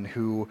everyone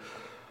who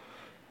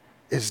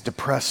is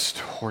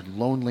depressed or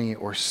lonely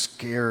or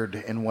scared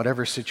in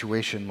whatever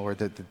situation, Lord,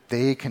 that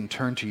they can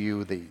turn to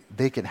you, that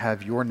they can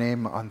have your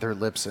name on their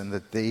lips, and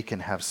that they can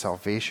have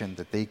salvation,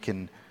 that they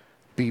can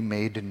be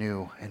made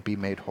new and be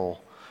made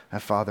whole.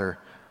 And Father,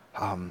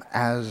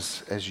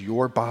 as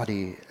your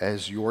body,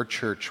 as your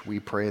church,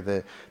 we pray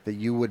that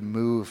you would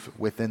move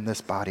within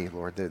this body,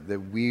 Lord,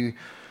 that we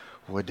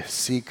would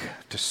seek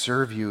to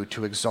serve you,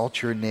 to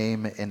exalt your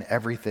name in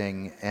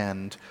everything,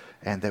 and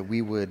that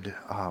we would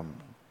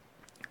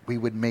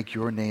make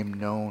your name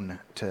known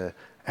to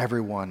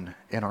everyone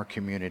in our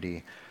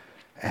community,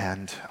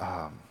 and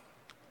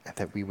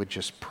that we would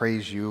just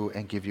praise you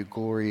and give you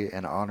glory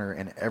and honor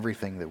in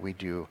everything that we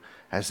do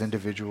as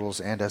individuals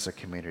and as a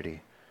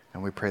community.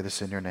 And we pray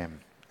this in your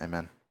name.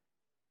 Amen.